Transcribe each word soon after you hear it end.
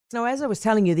Now, as I was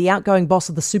telling you, the outgoing boss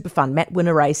of the super fund, Matt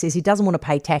Winneray, says he doesn't want to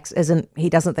pay tax, he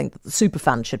doesn't think that the super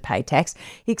fund should pay tax.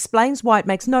 He explains why it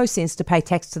makes no sense to pay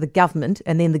tax to the government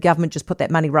and then the government just put that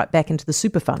money right back into the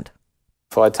super fund.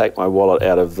 If I take my wallet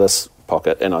out of this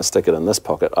pocket and I stick it in this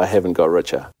pocket, I haven't got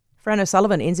richer. Fran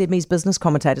O'Sullivan, NZME's business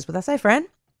commentator, is with us. Hey, Fran.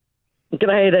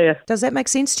 G'day there. Does that make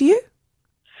sense to you?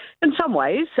 In some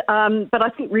ways, but I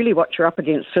think really what you're up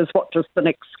against is what does the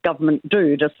next government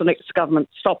do? Does the next government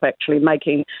stop actually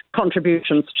making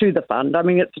contributions to the fund? I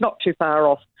mean, it's not too far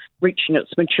off reaching its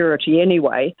maturity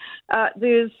anyway.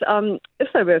 If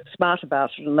they were smart about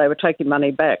it and they were taking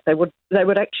money back, they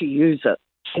would actually use it,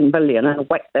 10 billion, and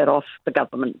whack that off the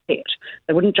government debt.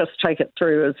 They wouldn't just take it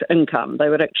through as income. They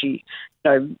would actually,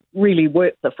 really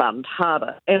work the fund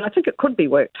harder. And I think it could be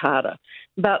worked harder.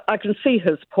 But I can see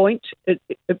his point. It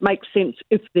makes sense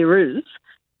if there is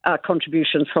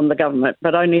contributions from the government,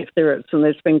 but only if there is. And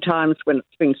there's been times when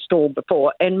it's been stalled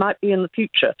before and might be in the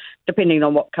future, depending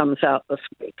on what comes out this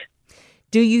week.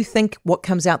 Do you think what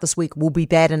comes out this week will be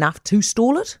bad enough to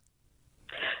stall it?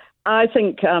 I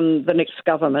think the next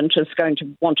government is going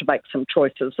to want to make some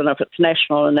choices, and if it's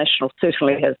national, and national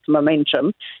certainly has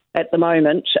momentum at the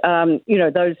moment,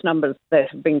 those numbers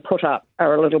that have been put up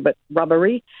are a little bit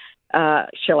rubbery,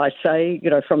 shall I say,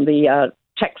 from the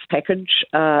tax package.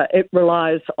 It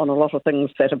relies on a lot of things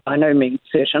that are by no means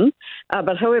certain.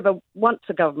 But however, once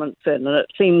the government's in, and it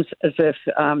seems as if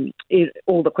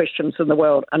all the questions in the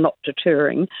world are not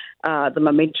deterring the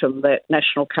momentum that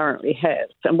National currently has.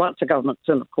 And once the government's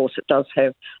in, of course, it does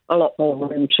have a lot more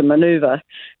room to manoeuvre.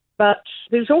 But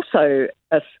there's also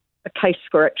a case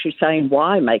for actually saying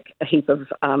why make a heap of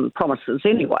promises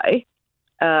anyway,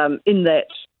 in that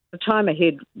the time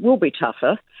ahead will be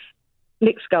tougher.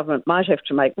 Next government might have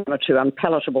to make one or two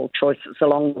unpalatable choices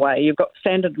along the way. You've got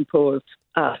Standard & Poor's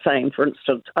saying, for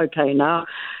instance, OK, now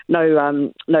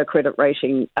no credit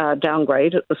rating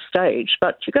downgrade at this stage,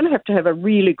 but you're going to have a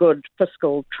really good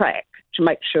fiscal track to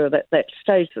make sure that that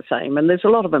stays the same. And there's a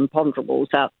lot of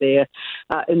imponderables out there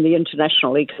in the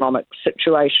international economic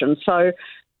situation. So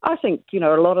I think, a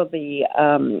lot of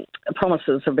the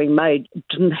promises have been made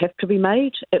didn't have to be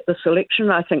made at this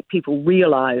election. I think people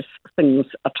realise things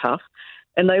are tough,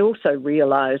 and they also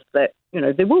realise that,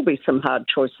 there will be some hard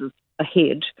choices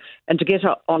ahead, and to get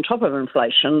on top of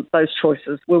inflation, those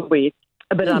choices will be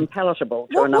a bit unpalatable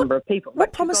to a number of people.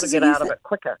 What promises you've got to get out of it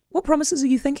quicker. What promises are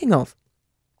you thinking of?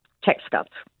 Tax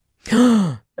cuts.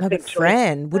 No, but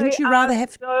Fran, wouldn't you rather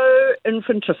have... so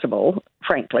infinitesimal,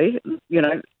 frankly.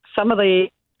 Some of the...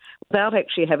 Without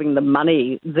actually having the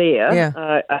money there,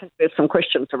 I think there's some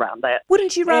questions around that.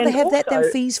 Wouldn't you rather have that than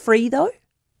fees-free, though?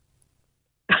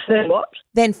 Than what?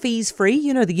 Than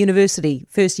fees-free, the university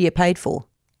first year paid for.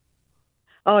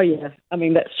 Oh, yeah. I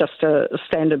mean, that's just a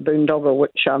standard boondoggle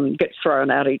which gets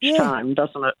thrown out each time,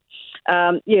 doesn't it?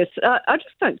 Yes, I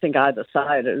just don't think either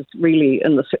side is really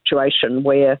in the situation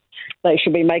where they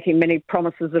should be making many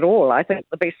promises at all. I think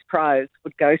the best prize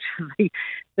would go to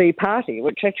the party,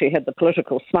 which actually had the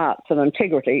political smarts and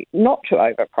integrity not to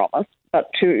overpromise,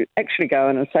 but to actually go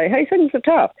in and say, hey, things are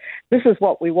tough. This is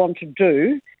what we want to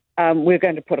do. We're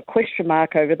going to put a question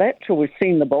mark over that till we've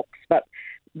seen the books, but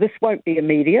this won't be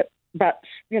immediate. But,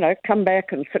 come back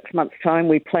in 6 months' time,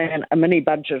 we plan a mini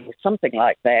budget or something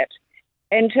like that.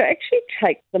 And to actually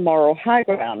take the moral high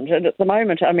ground. And at the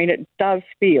moment, I mean, it does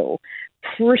feel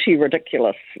pretty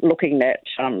ridiculous looking at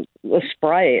the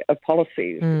spray of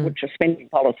policies, which are spending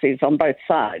policies on both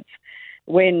sides,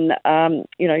 when,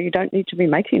 you don't need to be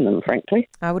making them, frankly.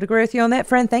 I would agree with you on that,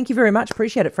 Fran. Thank you very much.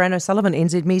 Appreciate it. Fran O'Sullivan,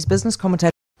 NZME's business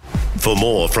commentator. For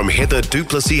more from Heather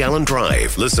Duplessis Allen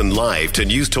Drive, listen live to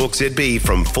News Talk ZB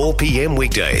from 4 p.m.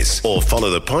 weekdays or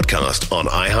follow the podcast on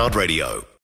iHeartRadio.